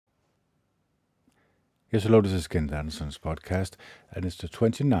Yes, hello, this is Kent Anderson's podcast, and it's the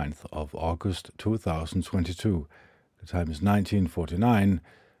 29th of August 2022. The time is 1949,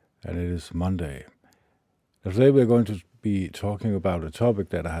 and it is Monday. Now, today we're going to be talking about a topic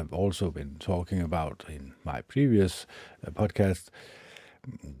that I have also been talking about in my previous podcast.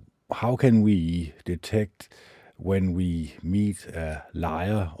 How can we detect when we meet a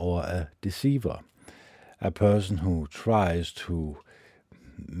liar or a deceiver? A person who tries to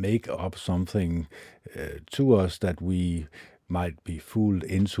make up something to us that we might be fooled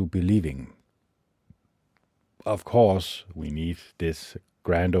into believing. Of course, we need this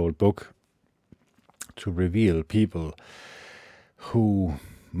grand old book to reveal people who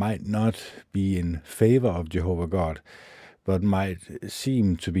might not be in favor of Jehovah God, but might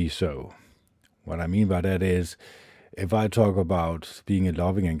seem to be so. What I mean by that is, if I talk about being a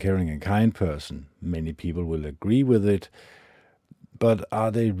loving and caring and kind person, many people will agree with it, but are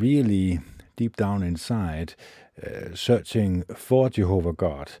they really deep down inside searching for Jehovah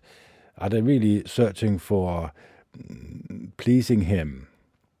God? Are they really searching for pleasing Him?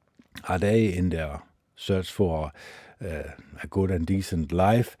 Are they in their search for a good and decent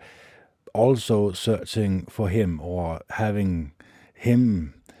life also searching for Him or having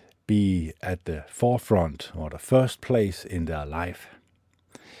Him be at the forefront or the first place in their life?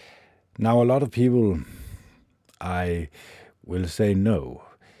 Now, a lot of people, I will say no.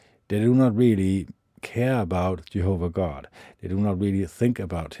 They do not really care about Jehovah God. They do not really think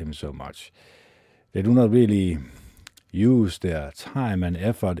about Him so much. They do not really use their time and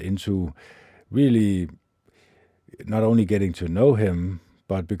effort into really not only getting to know Him,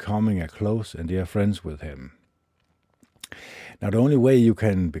 but becoming a close and dear friends with Him. Now, the only way you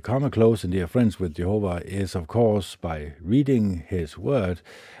can become a close and dear friends with Jehovah is, of course, by reading His Word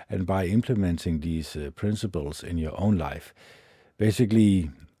and by implementing these principles in your own life. Basically,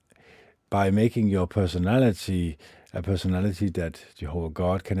 by making your personality a personality that Jehovah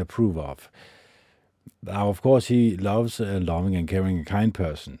God can approve of. Now, of course, He loves a loving and caring and kind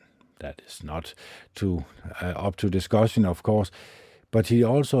person. That is not up to discussion, of course, but He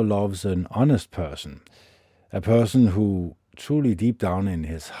also loves an honest person, a person who truly deep down in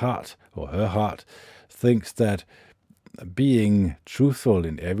his heart or her heart thinks that being truthful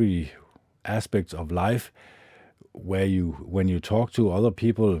in every aspect of life, when you talk to other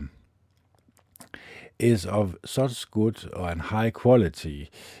people, is of such good and high quality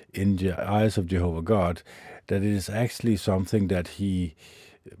in the eyes of Jehovah God that it is actually something that He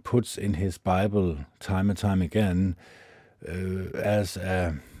puts in His Bible time and time again as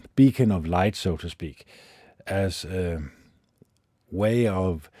a beacon of light, so to speak, as a way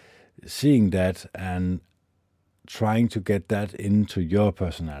of seeing that and trying to get that into your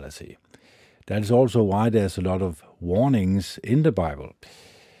personality. That is also why there's a lot of warnings in the Bible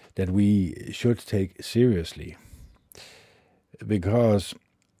that we should take seriously. Because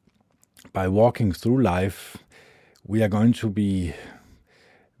by walking through life, we are going to be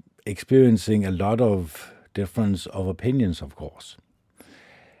experiencing a lot of difference of opinions, of course.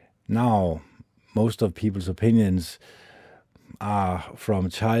 Now, most of people's opinions are from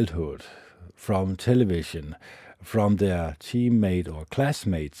childhood, from television, from their teammate or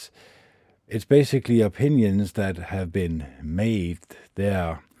classmates. It's basically opinions that have been made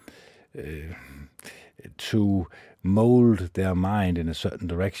there to mold their mind in a certain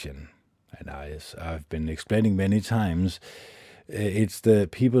direction. And as I've been explaining many times, it's the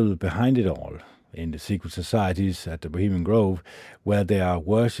people behind it all in the secret societies at the Bohemian Grove where they are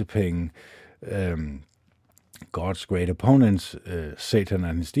worshipping God's great opponents, Satan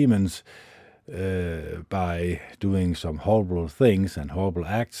and his demons, by doing some horrible things and horrible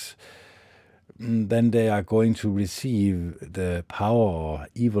acts. Then they are going to receive the power or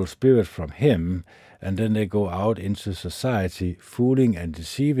evil spirit from him, and then they go out into society fooling and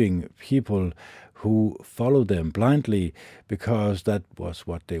deceiving people who follow them blindly because that was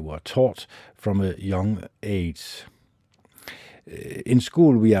what they were taught from a young age. In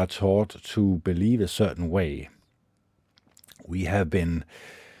school, we are taught to believe a certain way. We have been,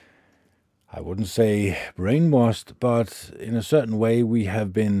 I wouldn't say brainwashed, but in a certain way we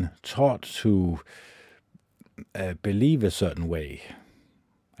have been taught to believe a certain way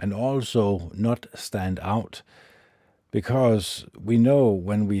and also not stand out, because we know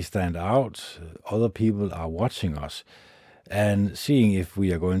when we stand out, other people are watching us and seeing if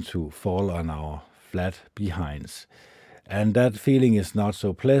we are going to fall on our flat behinds. And that feeling is not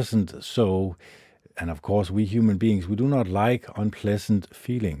so pleasant. And of course, we human beings, we do not like unpleasant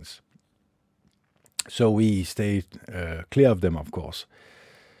feelings. So we stay clear of them, of course.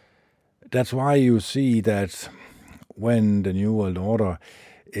 That's why you see that when the New World Order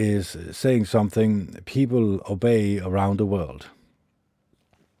is saying something people obey around the world.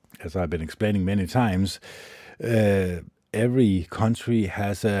 As I've been explaining many times, every country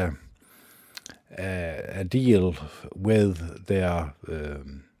has a deal with their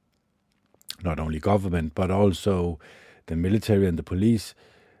not only government but also the military and the police,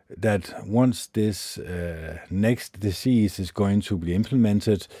 that once this next disease is going to be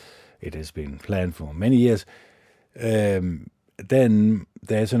implemented, it has been planned for many years, then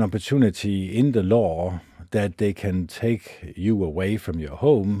there's an opportunity in the law that they can take you away from your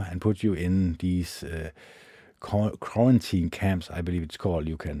home and put you in these quarantine camps, I believe it's called.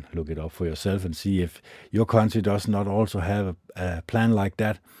 You can look it up for yourself and see if your country does not also have a plan like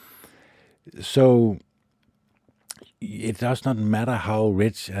that. So it does not matter how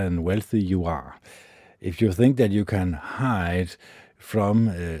rich and wealthy you are. If you think that you can hide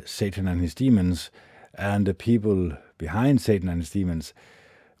from Satan and his demons and the people behind Satan and his demons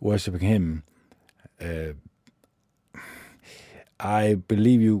worshipping him, I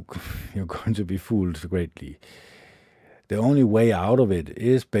believe you're going to be fooled greatly. The only way out of it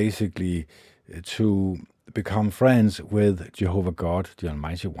is basically to become friends with Jehovah God, the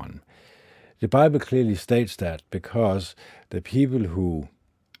Almighty One. The Bible clearly states that, because the people who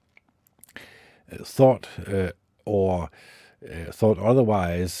thought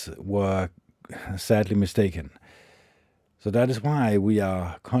otherwise were sadly mistaken. So that is why we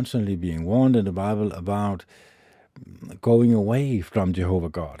are constantly being warned in the Bible about going away from Jehovah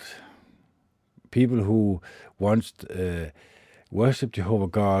God. People who once worshipped Jehovah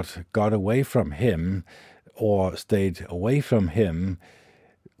God got away from him or stayed away from him.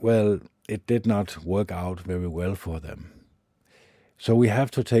 Well, it did not work out very well for them. So we have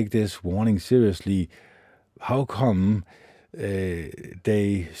to take this warning seriously. How come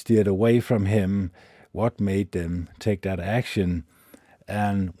they steered away from him? What made them take that action?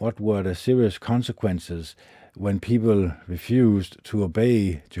 And what were the serious consequences when people refused to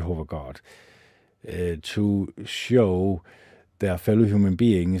obey Jehovah God, to show their fellow human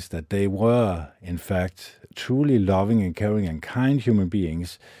beings that they were, in fact, truly loving and caring and kind human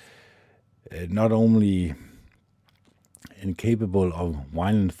beings, not only incapable of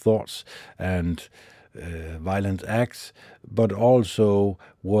violent thoughts and violent acts, but also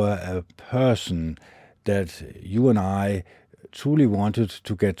were a person that you and I truly wanted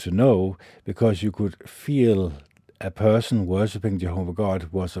to get to know, because you could feel a person worshipping Jehovah God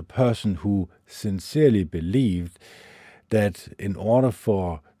was a person who sincerely believed that in order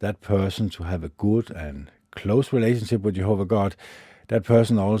for that person to have a good and close relationship with Jehovah God, that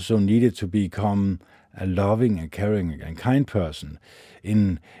person also needed to become a loving and caring and kind person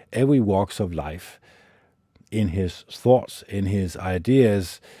in every walks of life, in his thoughts, in his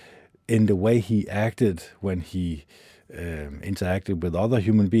ideas, in the way he acted when he interacted with other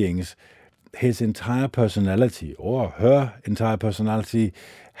human beings. His entire personality, or her entire personality,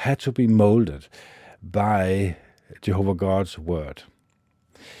 had to be molded by Jehovah God's word.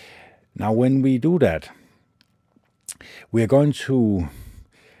 Now, when we do that, we are going to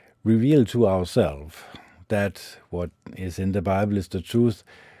reveal to ourselves that what is in the Bible is the truth,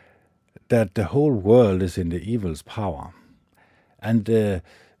 that the whole world is in the evil's power. And the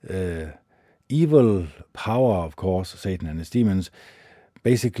evil power, of course, Satan and his demons,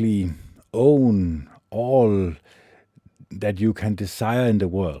 basically own all that you can desire in the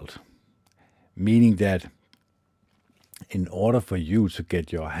world. Meaning that in order for you to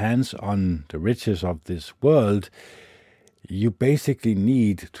get your hands on the riches of this world, you basically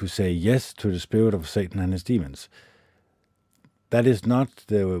need to say yes to the spirit of Satan and his demons. That is not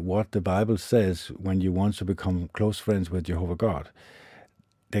what the Bible says when you want to become close friends with Jehovah God.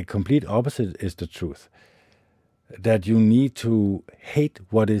 The complete opposite is the truth. That you need to hate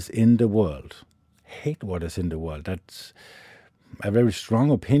what is in the world. Hate what is in the world. That's a very strong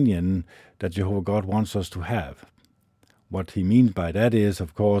opinion that Jehovah God wants us to have. What he means by that is,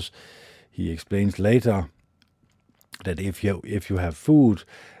 of course, he explains later that if you have food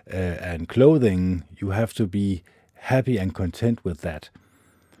and clothing, you have to be happy and content with that.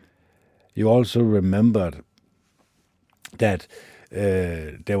 You also remembered that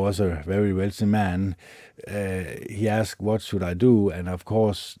there was a very wealthy man. He asked, "What should I do?" And of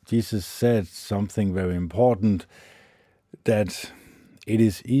course, Jesus said something very important, that it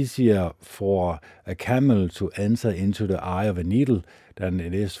is easier for a camel to enter into the eye of a needle than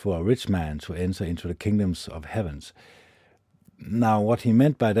it is for a rich man to enter into the kingdoms of heavens. Now, what he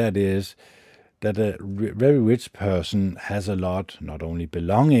meant by that is that a very rich person has a lot, not only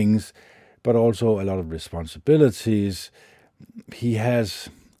belongings, but also a lot of responsibilities. He has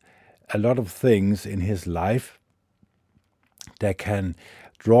a lot of things in his life that can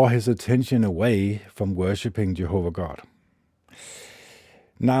draw his attention away from worshipping Jehovah God.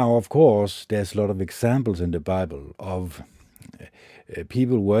 Now, of course, there's a lot of examples in the Bible of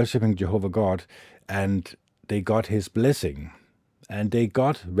people worshipping Jehovah God, and they got his blessing, and they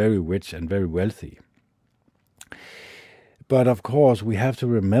got very rich and very wealthy. But of course, we have to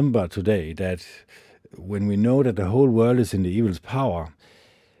remember today that when we know that the whole world is in the evil's power,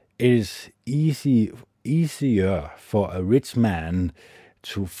 it is easier for a rich man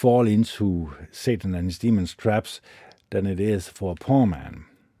to fall into Satan and his demons' traps than it is for a poor man.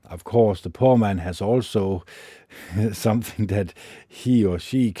 Of course, the poor man has also something that he or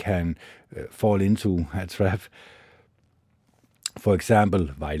she can fall into a trap. For example,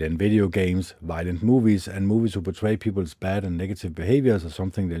 violent video games, violent movies, and movies who portray people's bad and negative behaviors are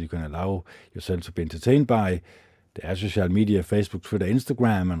something that you can allow yourself to be entertained by. The social media, Facebook, Twitter,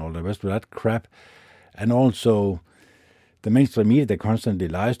 Instagram, and all the rest of that crap. And also the mainstream media that constantly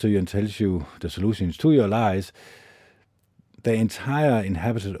lies to you and tells you the solutions to your lies. The entire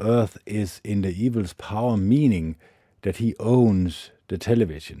inhabited earth is in the evil's power, meaning that he owns the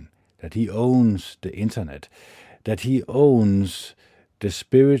television, that he owns the internet, that he owns the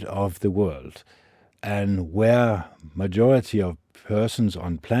spirit of the world, and where majority of persons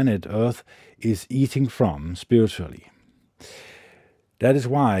on planet Earth is eating from spiritually. That is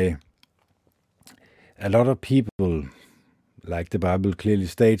why a lot of people, like the Bible clearly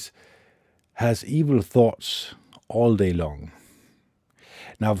states, has evil thoughts all day long.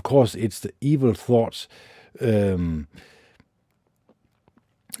 Now, of course, it's the evil thoughts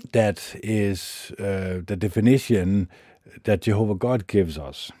that is the definition that Jehovah God gives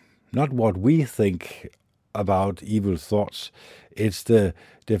us. Not what we think about evil thoughts. It's the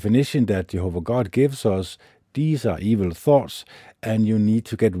definition that Jehovah God gives us. These are evil thoughts, and you need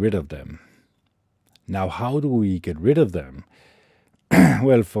to get rid of them. Now, how do we get rid of them?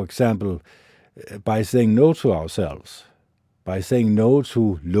 Well, for example, by saying no to ourselves, by saying no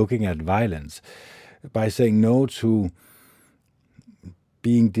to looking at violence, by saying no to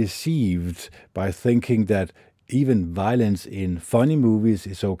being deceived by thinking that even violence in funny movies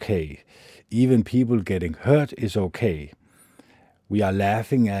is okay. Even people getting hurt is okay. We are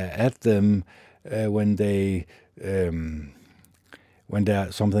laughing at them when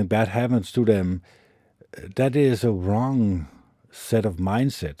something bad happens to them. That is a wrong set of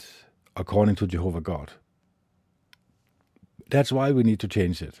mindset according to Jehovah God. That's why we need to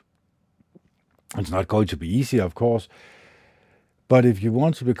change it. It's not going to be easy, of course, but if you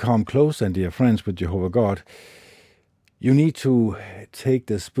want to become close and dear friends with Jehovah God, you need to take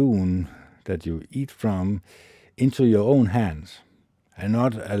the spoon that you eat from into your own hands and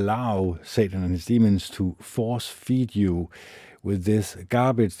not allow Satan and his demons to force feed you with this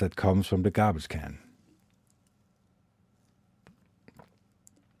garbage that comes from the garbage can.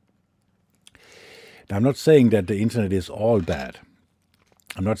 Now, I'm not saying that the internet is all bad.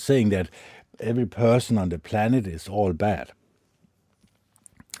 I'm not saying that every person on the planet is all bad.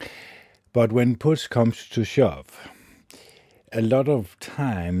 But when push comes to shove, a lot of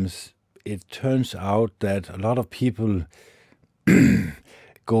times it turns out that a lot of people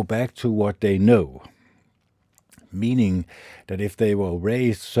go back to what they know. Meaning that if they were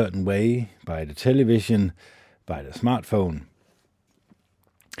raised a certain way by the television, by the smartphone,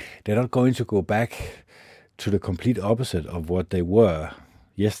 they're not going to go back to the complete opposite of what they were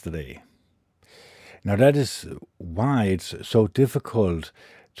yesterday. Now that is why it's so difficult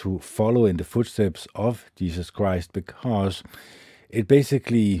to follow in the footsteps of Jesus Christ, because it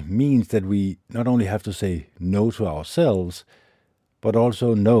basically means that we not only have to say no to ourselves, but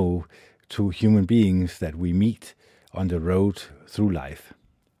also no to human beings that we meet on the road through life.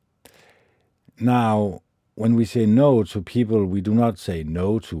 Now, when we say no to people, we do not say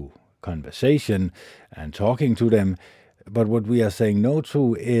no to conversation and talking to them, but what we are saying no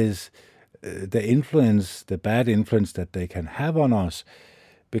to is the influence, the bad influence that they can have on us,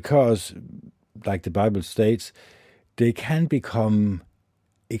 because, like the Bible states, they can become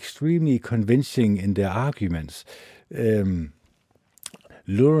extremely convincing in their arguments,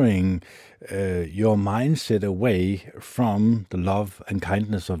 luring your mindset away from the love and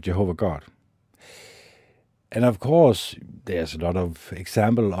kindness of Jehovah God. And of course, there's a lot of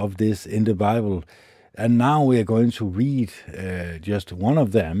examples of this in the Bible. And now we are going to read just one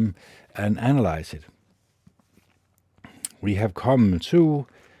of them and analyze it. We have come to,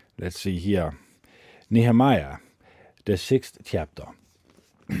 let's see here, Nehemiah, the 6th chapter.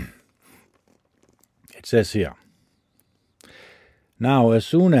 It says here, "Now as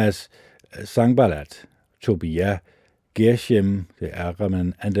soon as Sanballat, Tobiah, Geshem the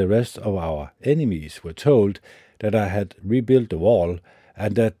Araman, and the rest of our enemies were told that I had rebuilt the wall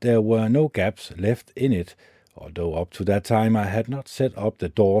and that there were no gaps left in it, although up to that time I had not set up the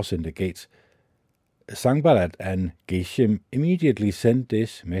doors in the gates. Sanballat and Geshem immediately sent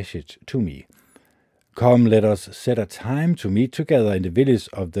this message to me. Come, let us set a time to meet together in the village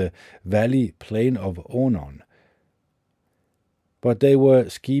of the valley plain of Onon. But they were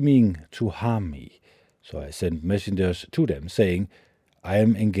scheming to harm me, so I sent messengers to them, saying, I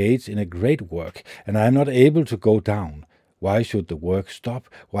am engaged in a great work, and I am not able to go down. Why should the work stop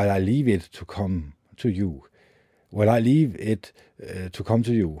while I leave it to come to you?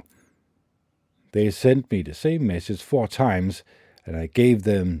 They sent me the same message 4 times, and I gave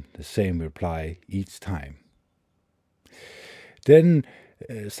them the same reply each time. Then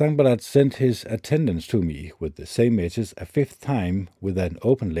Sanballat sent his attendants to me with the same message a 5th time with an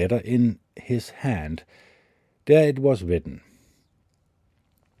open letter in his hand. There it was written,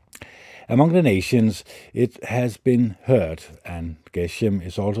 Among the nations it has been heard, and Geshem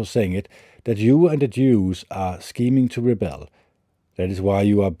is also saying it, that you and the Jews are scheming to rebel. That is why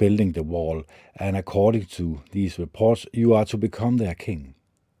you are building the wall, and according to these reports, you are to become their king.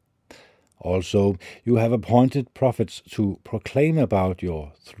 Also, you have appointed prophets to proclaim about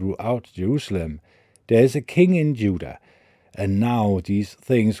you throughout Jerusalem, there is a king in Judah, and now these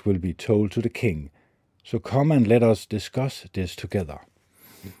things will be told to the king. So come and let us discuss this together.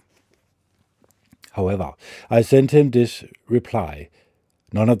 However, I sent him this reply,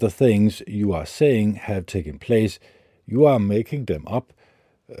 None of the things you are saying have taken place. You are making them up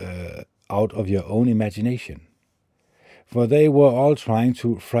out of your own imagination. For they were all trying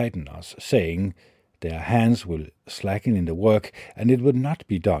to frighten us, saying, Their hands will slacken in the work, and it would not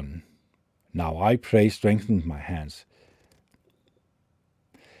be done. Now I pray, strengthen my hands.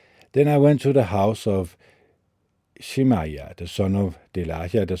 Then I went to the house of Shemaiah, the son of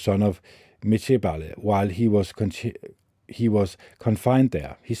Delaiah, the son of Michebale, while he was confined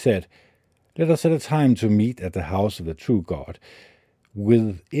there. He said, Let us set a time to meet at the house of the true God,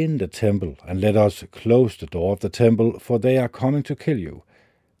 within the temple, and let us close the door of the temple, for they are coming to kill you.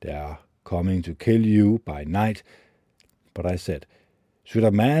 They are coming to kill you by night. But I said, Should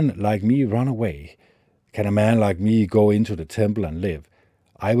a man like me run away? Can a man like me go into the temple and live?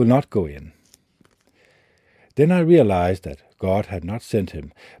 I will not go in. Then I realized that God had not sent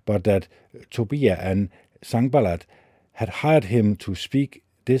him, but that Tobiah and Sanballat had hired him to speak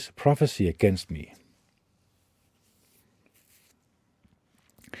this prophecy against me.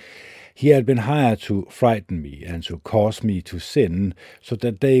 He had been hired to frighten me and to cause me to sin, so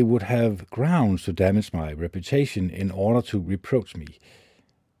that they would have grounds to damage my reputation in order to reproach me.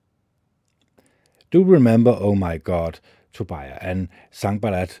 Do remember, O my God, Tobiah and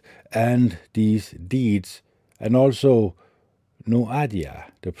Sanballat, and these deeds, and also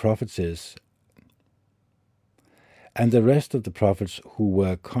Noadiah, the prophetess, and the rest of the prophets who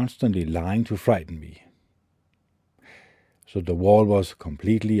were constantly lying to frighten me. So the wall was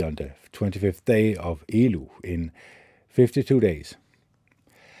completely on the 25th day of Elu in 52 days.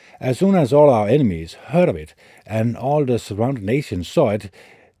 As soon as all our enemies heard of it, and all the surrounding nations saw it,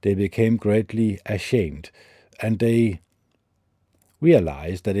 they became greatly ashamed, and they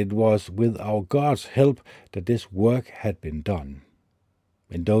realized that it was with our God's help that this work had been done.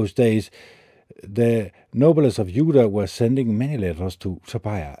 In those days, the nobles of Judah were sending many letters to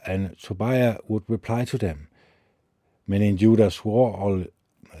Tobiah, and Tobiah would reply to them. Many in Judah swore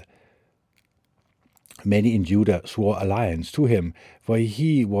alliance to him, for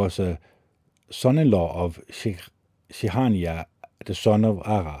he was a son-in-law of Shehaniah, the son of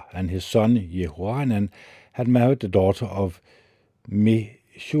Ara, and his son Jehohanan had married the daughter of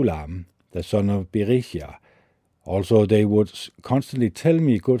Meshulam, the son of Berechiah. Also they would constantly tell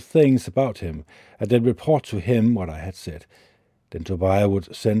me good things about him, and then report to him what I had said. Then Tobiah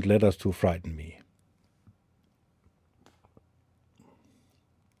would send letters to frighten me.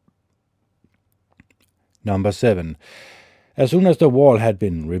 Number 7. As soon as the wall had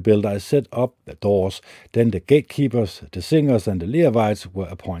been rebuilt, I set up the doors. Then the gatekeepers, the singers, and the Levites were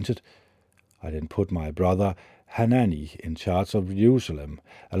appointed. I then put my brother Hanani in charge of Jerusalem,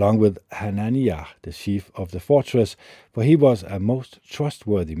 along with Hananiah, the chief of the fortress, for he was a most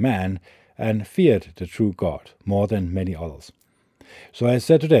trustworthy man and feared the true God more than many others. So I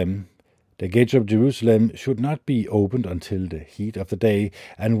said to them, The gates of Jerusalem should not be opened until the heat of the day,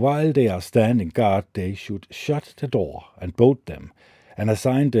 and while they are standing guard, they should shut the door and bolt them, and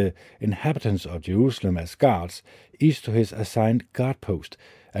assign the inhabitants of Jerusalem as guards, each to his assigned guard post,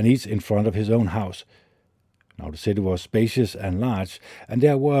 and each in front of his own house. Now the city was spacious and large, and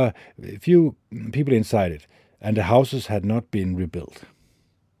there were few people inside it, and the houses had not been rebuilt.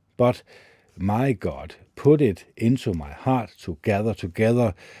 But my God, put it into my heart to gather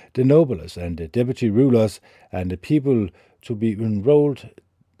together the nobles and the deputy rulers and the people to be enrolled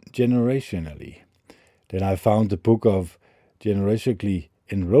generationally. Then I found the book of generational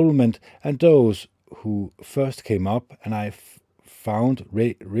enrollment and those who first came up, and I found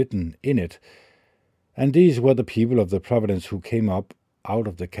written in it. And these were the people of the province who came up out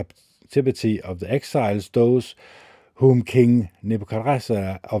of the captivity of the exiles, those whom King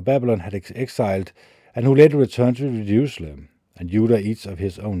Nebuchadnezzar of Babylon had exiled, and who later returned to Jerusalem, and Judah each of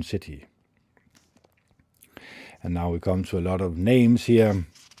his own city. And now we come to a lot of names here.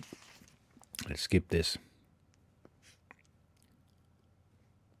 Let's skip this.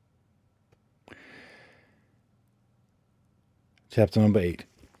 Chapter number 8.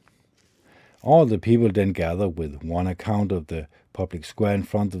 All the people then gathered with one account of the public square in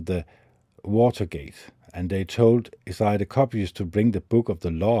front of the water gate, and they told Isaiah the copyist to bring the book of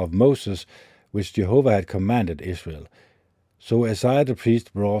the law of Moses, which Jehovah had commanded Israel. So Isaiah the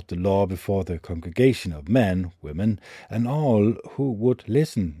priest brought the law before the congregation of men, women, and all who would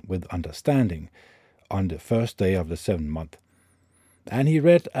listen with understanding on the first day of the 7th month. And he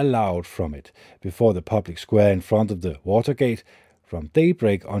read aloud from it before the public square in front of the water gate, from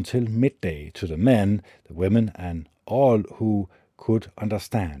daybreak until midday, to the men, the women, and all who could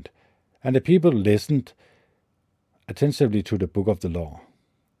understand. And the people listened attentively to the book of the law.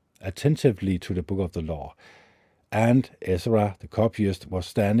 And Ezra the copyist was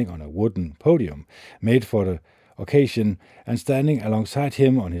standing on a wooden podium made for the occasion, and standing alongside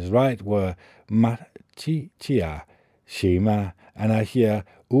him on his right were Mattithiah, Shema, Ananiah,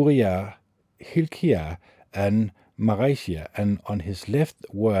 Uriah, Hilkiah, and Marisha, and on his left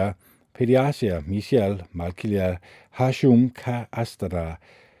were Pedaiah, Mishael, Malkiah, Hashum, Astara,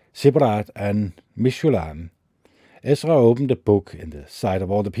 Sibrat, and Meshulam. Ezra opened the book in the sight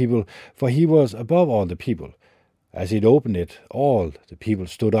of all the people, for he was above all the people. As he opened it, all the people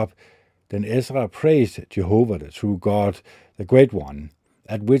stood up. Then Ezra praised Jehovah, the true God, the Great One,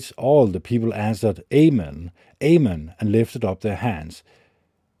 at which all the people answered, Amen, Amen, and lifted up their hands.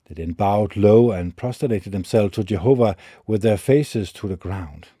 They then bowed low and prostrated themselves to Jehovah with their faces to the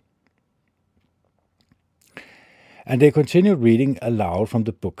ground. And they continued reading aloud from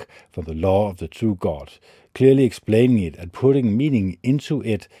the book, from the law of the true God, clearly explaining it and putting meaning into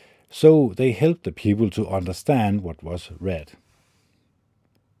it, so they helped the people to understand what was read.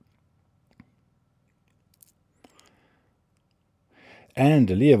 And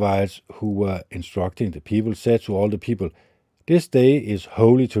the Levites who were instructing the people said to all the people, This day is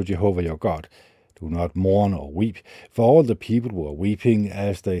holy to Jehovah your God. Do not mourn or weep, for all the people were weeping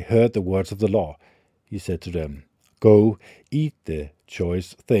as they heard the words of the law. He said to them, Go, eat the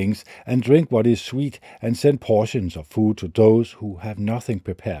choice things, and drink what is sweet, and send portions of food to those who have nothing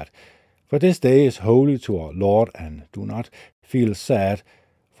prepared. For this day is holy to our Lord, and do not feel sad,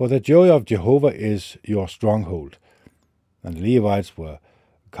 for the joy of Jehovah is your stronghold. And the Levites were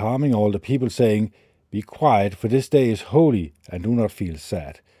calming all the people, saying, Be quiet, for this day is holy, and do not feel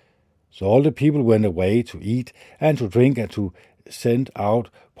sad. So all the people went away to eat and to drink and to send out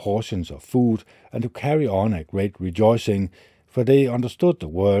portions of food and to carry on a great rejoicing, for they understood the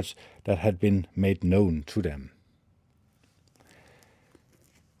words that had been made known to them.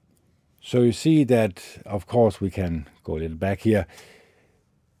 So you see that, of course, we can go a little back here.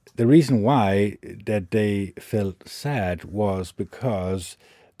 The reason why that they felt sad was because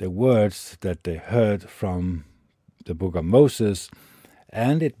the words that they heard from the book of Moses,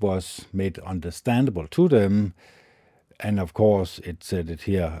 and it was made understandable to them. And of course, it said it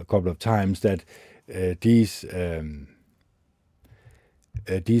here a couple of times that these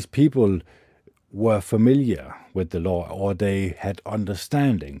people were familiar with the law, or they had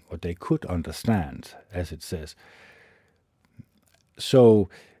understanding, or they could understand, as it says. So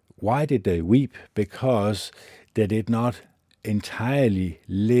why did they weep? Because they did not entirely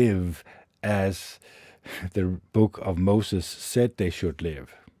live as the book of Moses said they should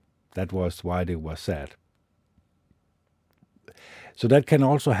live. That was why they were sad. So that can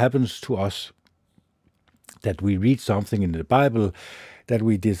also happen to us, that we read something in the Bible that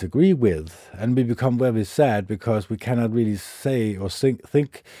we disagree with, and we become very sad because we cannot really say or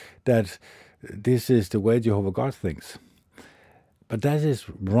think that this is the way Jehovah God thinks. But that is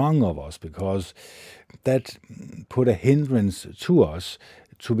wrong of us, because that put a hindrance to us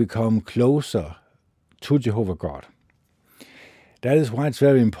to become closer to Jehovah God. That is why it's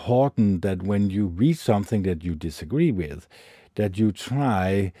very important that when you read something that you disagree with, that you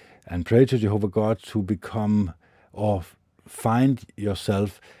try and pray to Jehovah God to become or find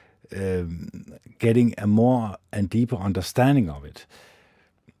yourself getting a more and deeper understanding of it.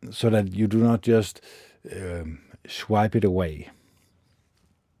 so that you do not just swipe it away.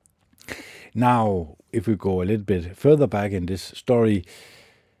 Now, if we go a little bit further back in this story,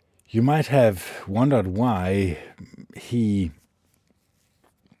 you might have wondered why he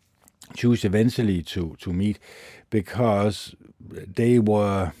chose eventually to meet, because they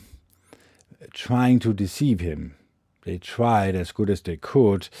were trying to deceive him. They tried as good as they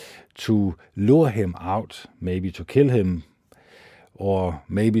could to lure him out, maybe to kill him, or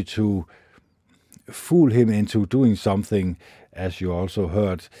maybe to fool him into doing something. As you also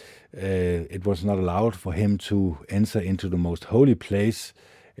heard, it was not allowed for him to enter into the most holy place.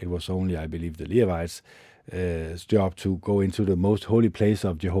 It was only, I believe, the Levites' job to go into the most holy place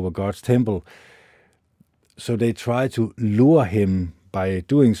of Jehovah God's temple. So they tried to lure him by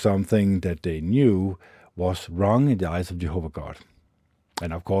doing something that they knew was wrong in the eyes of Jehovah God.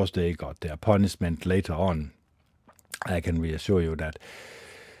 And of course they got their punishment later on. I can reassure you that.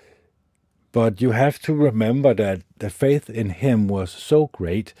 But you have to remember that the faith in him was so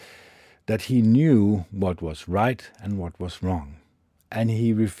great that he knew what was right and what was wrong. And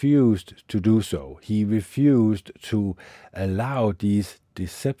he refused to do so. He refused to allow these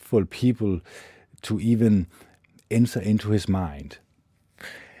deceitful people to even enter into his mind.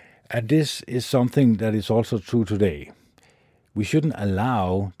 And this is something that is also true today. We shouldn't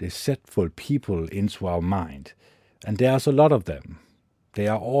allow deceitful people into our mind. And there's a lot of them. They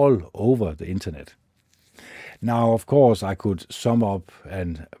are all over the internet. Now, of course, I could sum up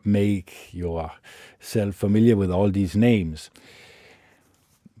and make yourself familiar with all these names.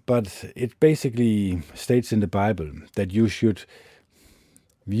 But it basically states in the Bible that you should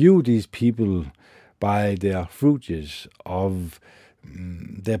view these people by their fruits of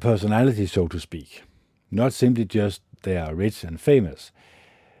their personality, so to speak. Not simply just they are rich and famous.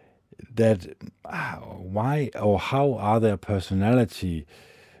 That why or how are their personality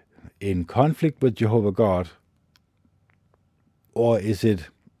in conflict with Jehovah God? Or is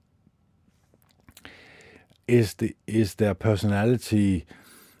their personality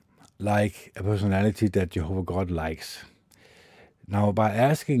like a personality that Jehovah God likes? Now, by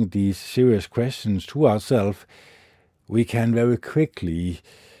asking these serious questions to ourselves, we can very quickly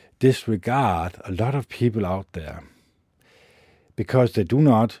disregard a lot of people out there, because they do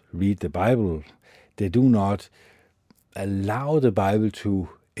not read the Bible. They do not allow the Bible to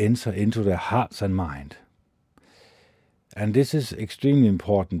enter into their hearts and mind. And this is extremely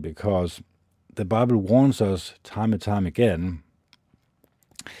important, because the Bible warns us time and time again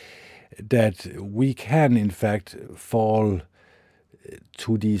that we can, in fact, fall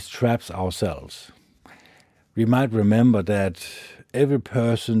to these traps ourselves. We might remember that every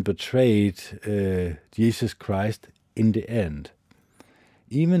person betrayed Jesus Christ in the end,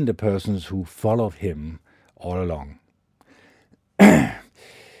 even the persons who followed him all along.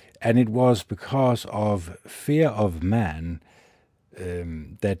 And it was because of fear of man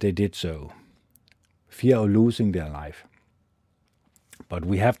that they did so, fear of losing their life. But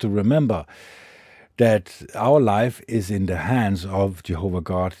we have to remember that our life is in the hands of Jehovah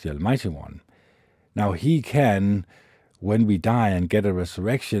God, the Almighty One. Now he can, when we die and get a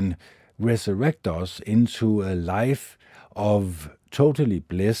resurrection, resurrect us into a life of totally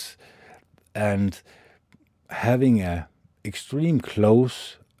bliss, and having a extreme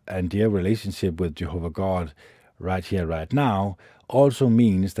close and dear relationship with Jehovah God right here, right now, also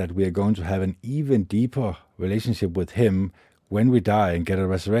means that we are going to have an even deeper relationship with him when we die and get a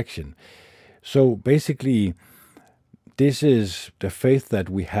resurrection. So basically, this is the faith that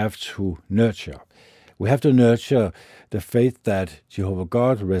we have to nurture. We have to nurture the faith that Jehovah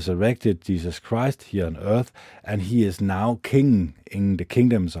God resurrected Jesus Christ here on earth, and he is now king in the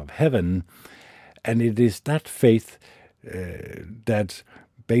kingdoms of heaven. And it is that faith that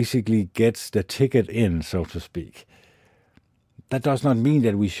basically gets the ticket in, so to speak. That does not mean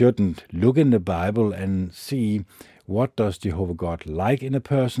that we shouldn't look in the Bible and see what does Jehovah God like in a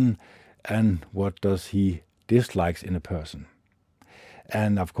person and what does he dislikes in a person.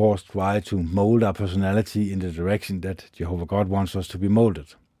 And of course try to mold our personality in the direction that Jehovah God wants us to be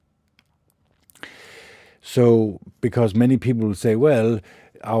molded. So, because many people will say, well,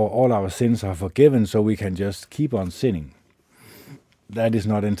 all our sins are forgiven, so we can just keep on sinning. That is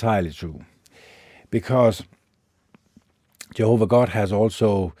not entirely true. Because Jehovah God has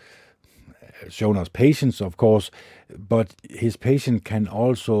also shown us patience, of course, but his patience can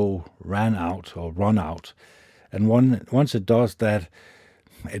also run out. And once it does that,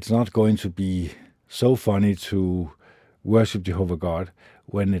 it's not going to be so funny to worship Jehovah God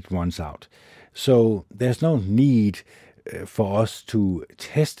when it runs out. So there's no need for us to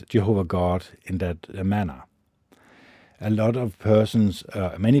test Jehovah God in that manner. a lot of persons,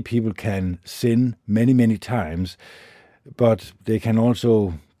 many people can sin many, many times, but they can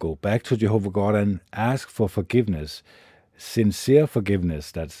also go back to Jehovah God and ask for forgiveness, sincere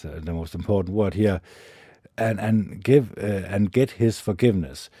forgiveness. That's the most important word here, and get His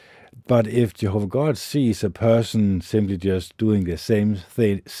forgiveness. But if Jehovah God sees a person simply just doing the same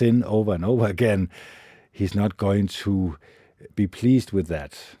sin over and over again, He's not going to be pleased with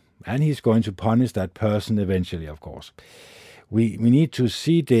that. And He's going to punish that person eventually, of course. We need to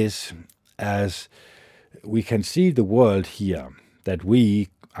see this as we can see the world here, that we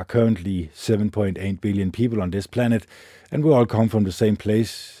are currently 7.8 billion people on this planet, and we all come from the same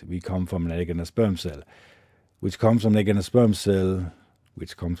place. We come from an egg and a sperm cell, which comes from an egg and a sperm cell,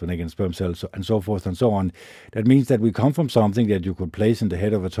 which comes from an egg and a sperm cell, and so forth and so on. That means that we come from something that you could place in the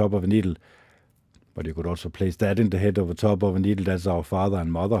head of the top of a needle, but you could also place that in the head of the top of a needle. That's our father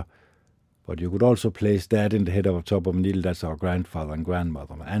and mother. But you could also place that in the head of the top of a needle. That's our grandfather and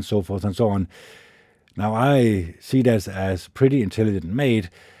grandmother, and so forth and so on. Now, I see that as pretty intelligent made.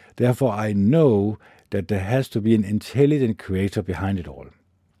 Therefore, I know that there has to be an intelligent creator behind it all.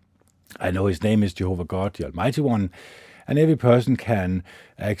 I know His name is Jehovah God, the Almighty One, and every person can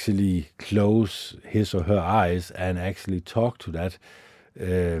actually close his or her eyes and actually talk to that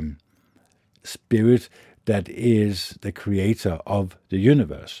spirit that is the creator of the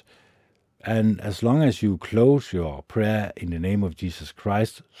universe. And as long as you close your prayer in the name of Jesus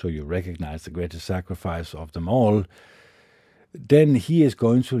Christ, so you recognize the greatest sacrifice of them all, then He is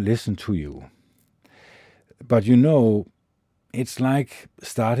going to listen to you. But it's like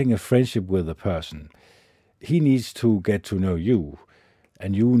starting a friendship with a person. He needs to get to know you,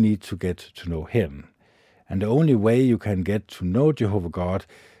 and you need to get to know Him. And the only way you can get to know Jehovah God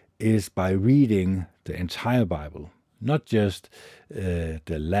is by reading the entire Bible. Not just the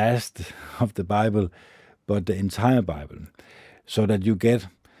last of the Bible, but the entire Bible, so that you get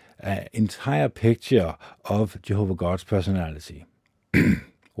an entire picture of Jehovah God's personality,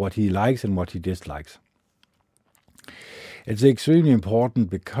 what He likes and what He dislikes. It's extremely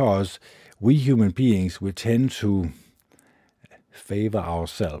important because we human beings, we tend to favor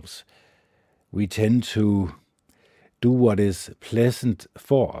ourselves. We tend to do what is pleasant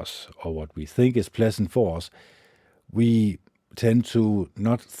for us, or what we think is pleasant for us. We tend to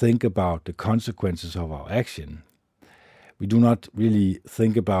not think about the consequences of our action. We do not really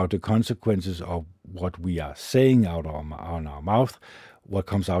think about the consequences of what we are saying out on our mouth, what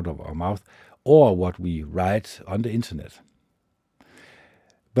comes out of our mouth, or what we write on the internet.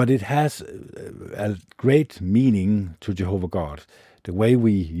 But it has a great meaning to Jehovah God, the way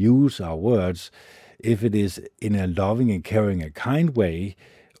we use our words, if it is in a loving and caring and kind way,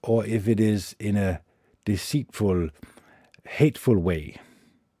 or if it is in a deceitful, hateful way.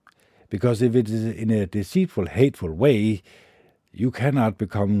 Because if it is in a deceitful, hateful way, you cannot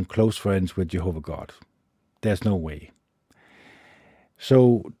become close friends with Jehovah God. There's no way.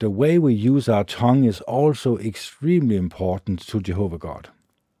 So the way we use our tongue is also extremely important to Jehovah God.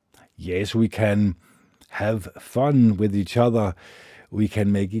 Yes, we can have fun with each other. We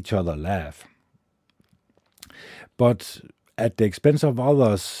can make each other laugh. But at the expense of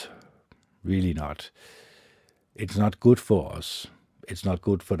others, really not. It's not good for us. It's not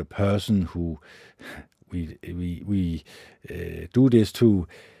good for the person who we do this to.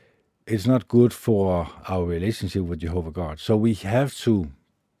 It's not good for our relationship with Jehovah God. So we have to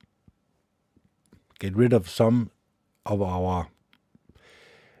get rid of some of our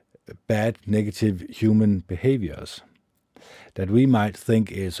bad, negative human behaviors that we might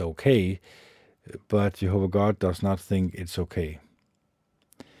think is okay, but Jehovah God does not think it's okay.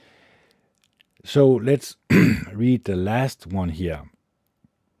 So let's read the last one here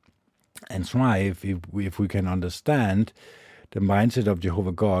and try if we can understand the mindset of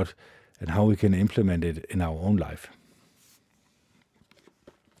Jehovah God and how we can implement it in our own life.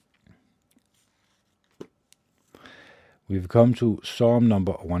 We've come to Psalm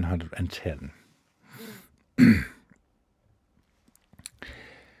number 110.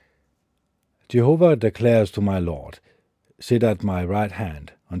 Jehovah declares to my Lord, "Sit at my right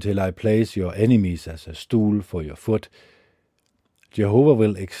hand, until I place your enemies as a stool for your foot." Jehovah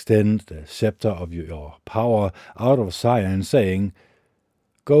will extend the scepter of your power out of Zion, saying,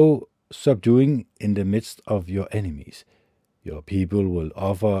 "Go subduing in the midst of your enemies. Your people will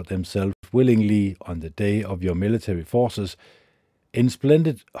offer themselves willingly on the day of your military forces, in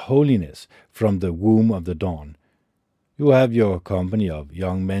splendid holiness from the womb of the dawn. You have your company of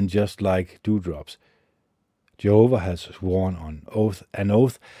young men just like dewdrops. Jehovah has sworn on an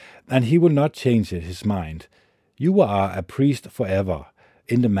oath, and He will not change His mind. You are a priest forever,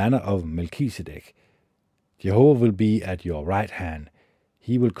 in the manner of Melchizedek. Jehovah will be at your right hand.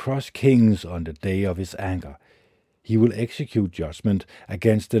 He will crush kings on the day of his anger. He will execute judgment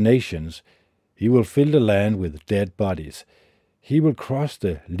against the nations. He will fill the land with dead bodies. He will crush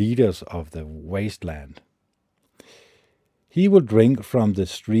the leaders of the wasteland. He will drink from the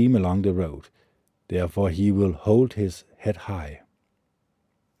stream along the road. Therefore he will hold his head high.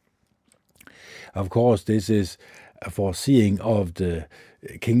 Of course, this is a foreseeing of the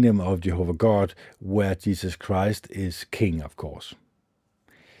kingdom of Jehovah God, where Jesus Christ is king, of course.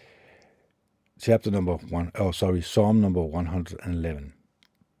 Psalm number 111.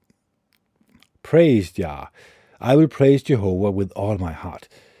 Praise Jah. I will praise Jehovah with all my heart,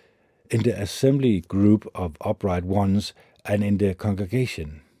 in the assembly group of upright ones and in the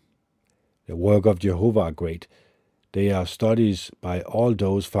congregation. The work of Jehovah are great. They are studied by all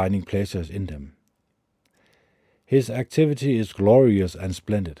those finding pleasures in them. His activity is glorious and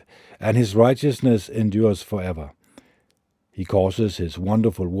splendid, and his righteousness endures forever. He causes his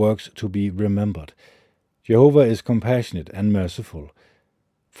wonderful works to be remembered. Jehovah is compassionate and merciful.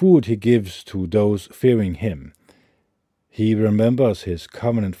 Food he gives to those fearing him. He remembers his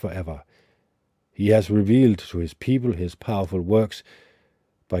covenant forever. He has revealed to his people his powerful works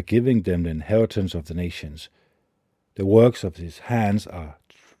by giving them the inheritance of the nations. The works of his hands are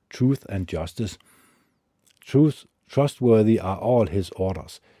truth and justice. Trustworthy are all his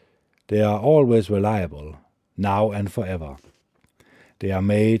orders. They are always reliable, now and forever. They are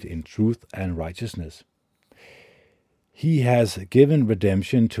made in truth and righteousness. He has given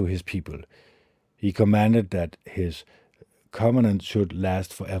redemption to his people. He commanded that his covenant should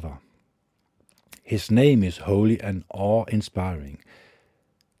last forever. His name is holy and awe-inspiring.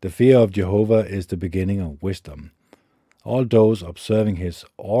 The fear of Jehovah is the beginning of wisdom. All those observing his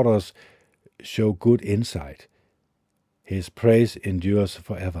orders show good insight. His praise endures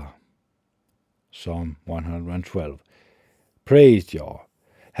forever. Psalm 112. Praise Jah.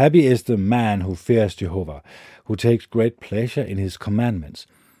 Happy is the man who fears Jehovah, who takes great pleasure in his commandments.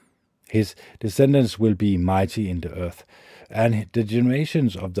 His descendants will be mighty in the earth, and the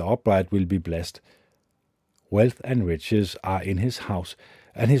generations of the upright will be blessed. Wealth and riches are in his house,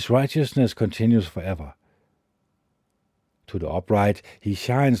 and his righteousness continues forever. To the upright he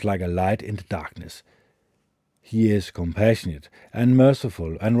shines like a light in the darkness. He is compassionate and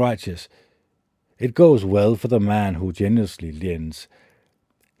merciful and righteous. It goes well for the man who generously lends.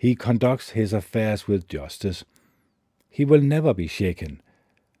 He conducts his affairs with justice. He will never be shaken.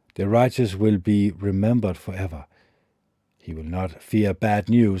 The righteous will be remembered forever. He will not fear bad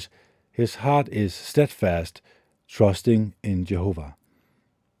news. His heart is steadfast, trusting in Jehovah.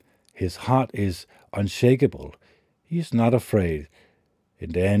 His heart is unshakable. He is not afraid.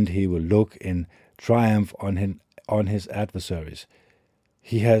 In the end he will look in triumph on his adversaries.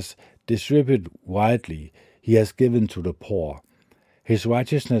 He has distributed widely. He has given to the poor. His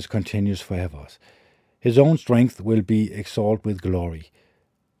righteousness continues forever. His own strength will be exalted with glory.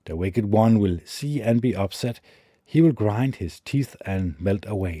 The wicked one will see and be upset. He will grind his teeth and melt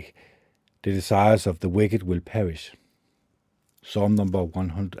away. The desires of the wicked will perish. Psalm number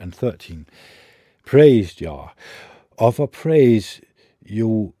 113. Praise Jah. Offer praise,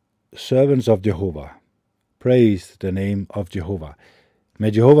 you servants of Jehovah. Praise the name of Jehovah.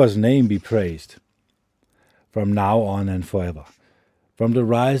 May Jehovah's name be praised from now on and forever. From the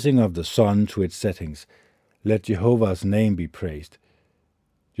rising of the sun to its settings, let Jehovah's name be praised.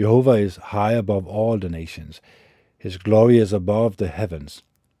 Jehovah is high above all the nations. His glory is above the heavens.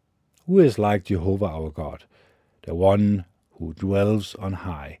 Who is like Jehovah our God, the one who dwells on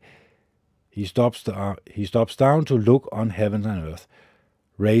high? He stops down to look on heaven and earth,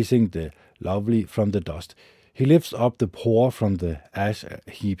 raising the lovely from the dust. He lifts up the poor from the ash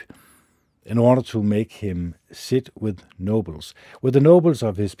heap, in order to make him sit with the nobles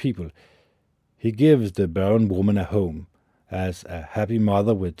of his people. He gives the barren woman a home, as a happy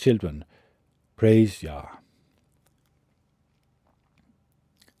mother with children. Praise Jah.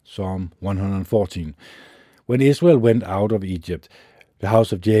 Psalm 114. When Israel went out of Egypt, the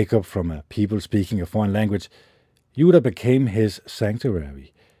house of Jacob from a people speaking a foreign language, Judah became his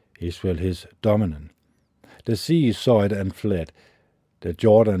sanctuary, Israel his dominant. The sea saw it and fled. The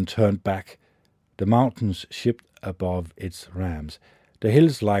Jordan turned back. The mountains shipped above its rams. The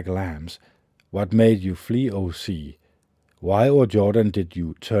hills like lambs. What made you flee, O sea? Why, O Jordan, did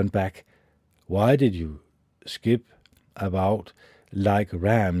you turn back? Why did you skip about like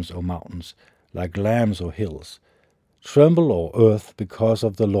rams, O mountains, like lambs, O hills? Tremble, O earth, because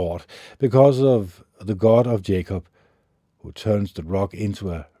of the Lord, because of the God of Jacob, who turns the rock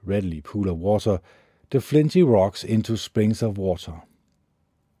into a redly pool of water, the flinty rocks into springs of water.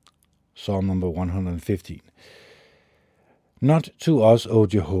 Psalm number 115. Not to us, O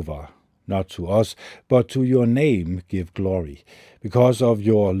Jehovah, not to us, but to your name give glory, because of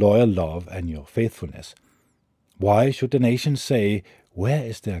your loyal love and your faithfulness. Why should the nations say, where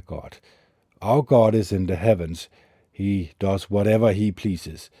is their God? Our God is in the heavens. He does whatever he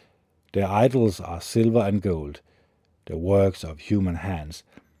pleases. Their idols are silver and gold, the works of human hands.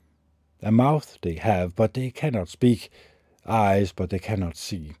 A mouth they have, but they cannot speak, eyes, but they cannot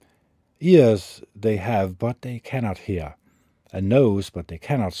see. Ears they have, but they cannot hear, a nose, but they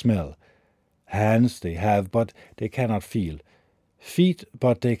cannot smell. Hands they have, but they cannot feel, feet,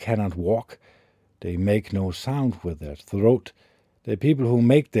 but they cannot walk. They make no sound with their throat. The people who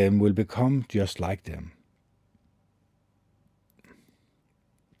make them will become just like them,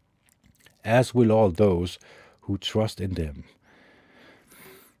 as will all those who trust in them.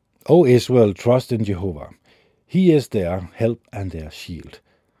 O Israel, trust in Jehovah. He is their help and their shield.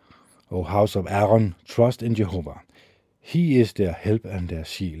 O house of Aaron, trust in Jehovah. He is their help and their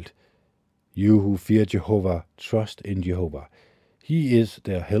shield. You who fear Jehovah, trust in Jehovah. He is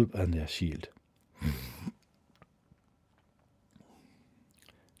their help and their shield.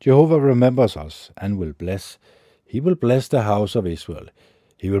 Jehovah remembers us and will bless. He will bless the house of Israel.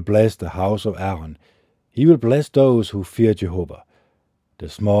 He will bless the house of Aaron. He will bless those who fear Jehovah, the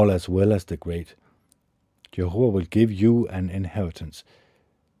small as well as the great. Jehovah will give you an inheritance,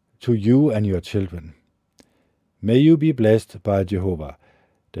 to you and your children. May you be blessed by Jehovah,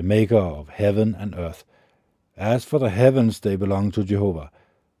 the maker of heaven and earth. As for the heavens, they belong to Jehovah,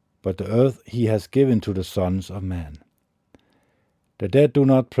 but the earth he has given to the sons of man. The dead do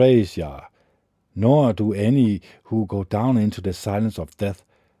not praise Yah, nor do any who go down into the silence of death.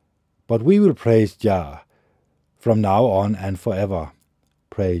 But we will praise Yah from now on and forever.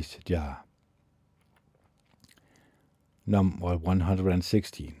 Praise Yah. Number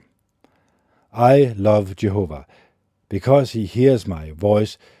 116. I love Jehovah, because he hears my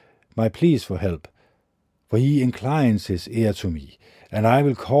voice, my pleas for help. For he inclines his ear to me, and I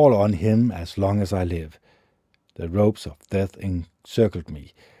will call on him as long as I live. The ropes of death encircled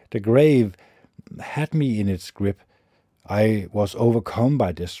me. The grave had me in its grip. I was overcome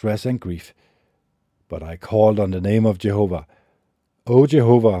by distress and grief. But I called on the name of Jehovah. O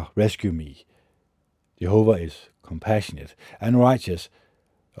Jehovah, rescue me. Jehovah is compassionate and righteous.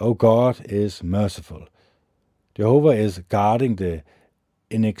 O God is merciful. Jehovah is guarding the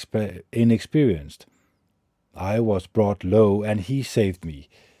inexperienced. I was brought low, and he saved me.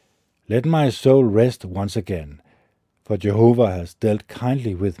 Let my soul rest once again, for Jehovah has dealt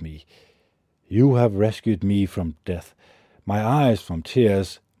kindly with me. You have rescued me from death, my eyes from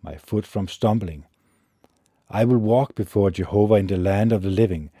tears, my foot from stumbling. I will walk before Jehovah in the land of the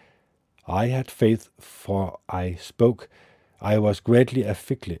living. I had faith, for I spoke. I was greatly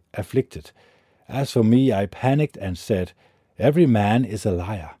afflicted. As for me, I panicked and said, every man is a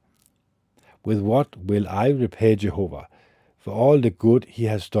liar. With what will I repay Jehovah for all the good he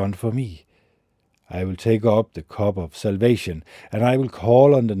has done for me? I will take up the cup of salvation, and I will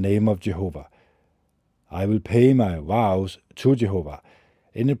call on the name of Jehovah. I will pay my vows to Jehovah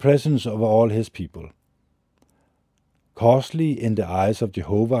in the presence of all his people. Costly in the eyes of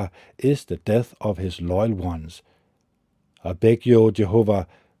Jehovah is the death of his loyal ones. I beg you, O Jehovah,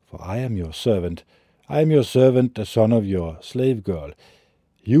 for I am your servant. I am your servant, the son of your slave girl.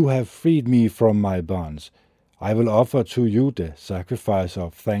 You have freed me from my bonds. I will offer to you the sacrifice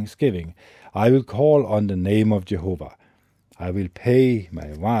of thanksgiving. I will call on the name of Jehovah. I will pay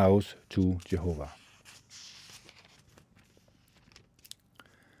my vows to Jehovah.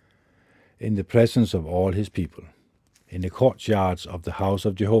 In the presence of all his people, in the courtyards of the house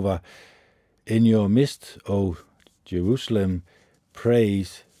of Jehovah, in your midst, O Jerusalem,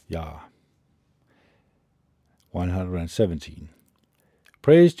 praise Yah. 117.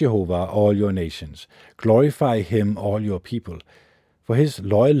 Praise Jehovah, all your nations. Glorify him, all your people. For his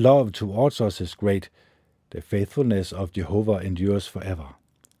loyal love towards us is great. The faithfulness of Jehovah endures forever.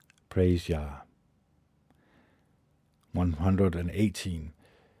 Praise Yah. 118.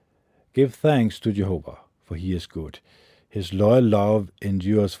 Give thanks to Jehovah, for he is good. His loyal love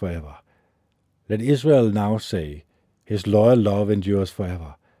endures forever. Let Israel now say, his loyal love endures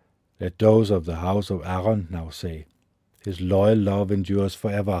forever. Let those of the house of Aaron now say, his loyal love endures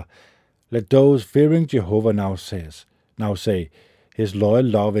forever. Let those fearing Jehovah now say, his loyal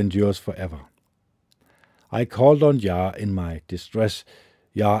love endures forever. I called on Yah in my distress.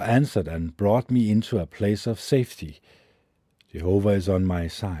 Yah answered and brought me into a place of safety. Jehovah is on my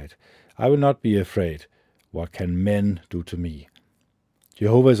side. I will not be afraid. What can men do to me?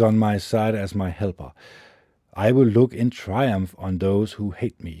 Jehovah is on my side as my helper. I will look in triumph on those who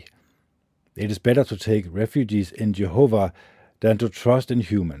hate me. It is better to take refuges in Jehovah than to trust in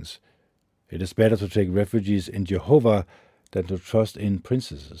humans. It is better to take refuges in Jehovah than to trust in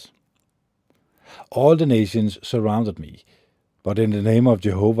princesses. All the nations surrounded me, but in the name of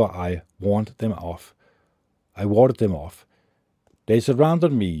Jehovah I warned them off. I warded them off. They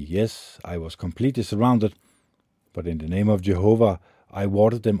surrounded me, yes, I was completely surrounded, but in the name of Jehovah I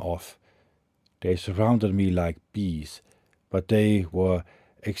warded them off. They surrounded me like bees, but they were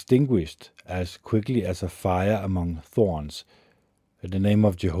extinguished as quickly as a fire among thorns. In the name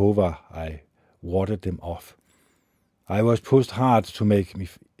of Jehovah I warded them off. I was pushed hard to make me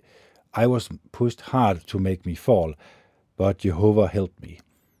fall, but Jehovah helped me.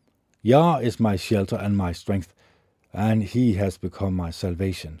 Yah is my shelter and my strength, and he has become my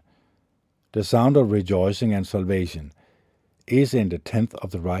salvation. The sound of rejoicing and salvation is in the tent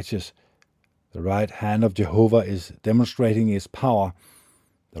of the righteous. The right hand of Jehovah is demonstrating its power.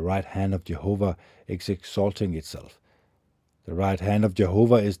 The right hand of Jehovah is exalting itself. The right hand of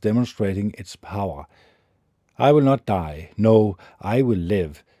Jehovah is demonstrating its power. I will not die, no, I will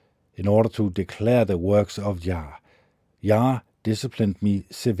live, in order to declare the works of Yah. Yah disciplined me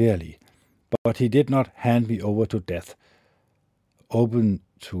severely, but he did not hand me over to death. Open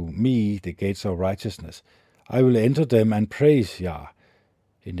to me the gates of righteousness. I will enter them and praise Yah.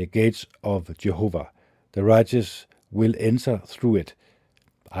 In the gates of Jehovah, the righteous will enter through it.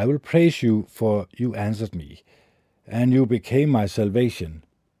 I will praise you, for you answered me, and you became my salvation.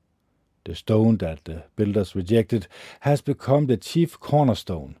 The stone that the builders rejected has become the chief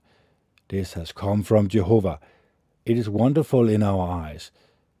cornerstone. This has come from Jehovah. It is wonderful in our eyes.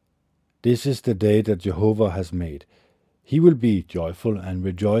 This is the day that Jehovah has made. He will be joyful and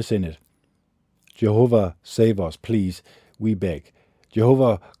rejoice in it. Jehovah, save us, please, we beg.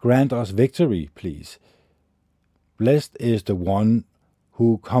 Jehovah, grant us victory, please. Blessed is the one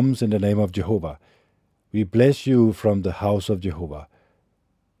who comes in the name of Jehovah. We bless you from the house of Jehovah.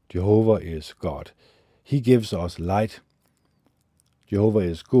 Jehovah is God. He gives us light. Jehovah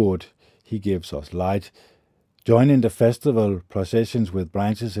is good. He gives us light. Join in the festival processions with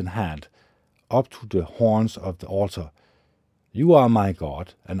branches in hand, up to the horns of the altar. You are my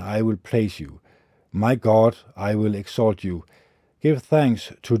God, and I will praise you. My God, I will exalt you. Give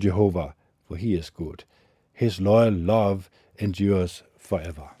thanks to Jehovah, for he is good. His loyal love endures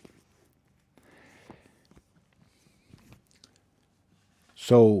forever.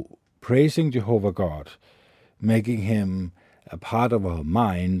 So, praising Jehovah God, making him a part of our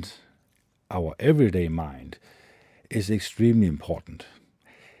mind, our everyday mind, is extremely important.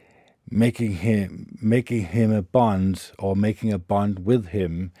 Making him a bond, or making a bond with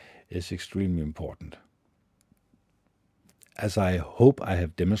him, is extremely important. As I hope I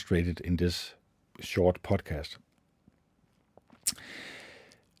have demonstrated in this short podcast.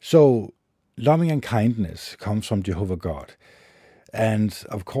 So, loving and kindness comes from Jehovah God. And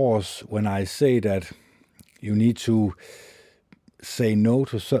of course, when I say that you need to say no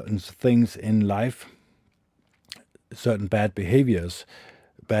to certain things in life, certain bad behaviors,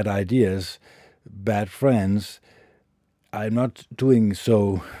 bad ideas, bad friends, I'm not doing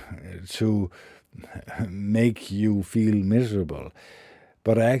so to make you feel miserable,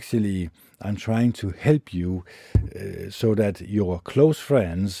 but actually I'm trying to help you so that your close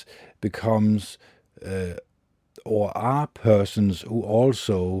friends becomes or are persons who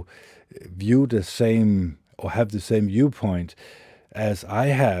also view the same or have the same viewpoint as I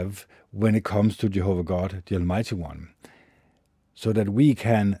have when it comes to Jehovah God, the Almighty One, so that we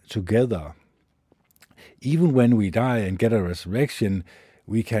can together, even when we die and get a resurrection,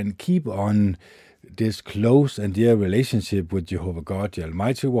 we can keep on this close and dear relationship with Jehovah God, the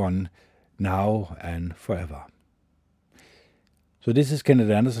Almighty One, now and forever. So this is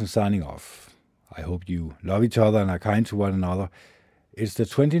Kenneth Anderson signing off. I hope you love each other and are kind to one another. It's the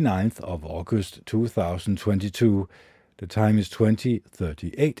 29th of August 2022. The time is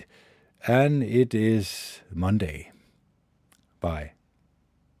 20:38, and it is Monday. Bye.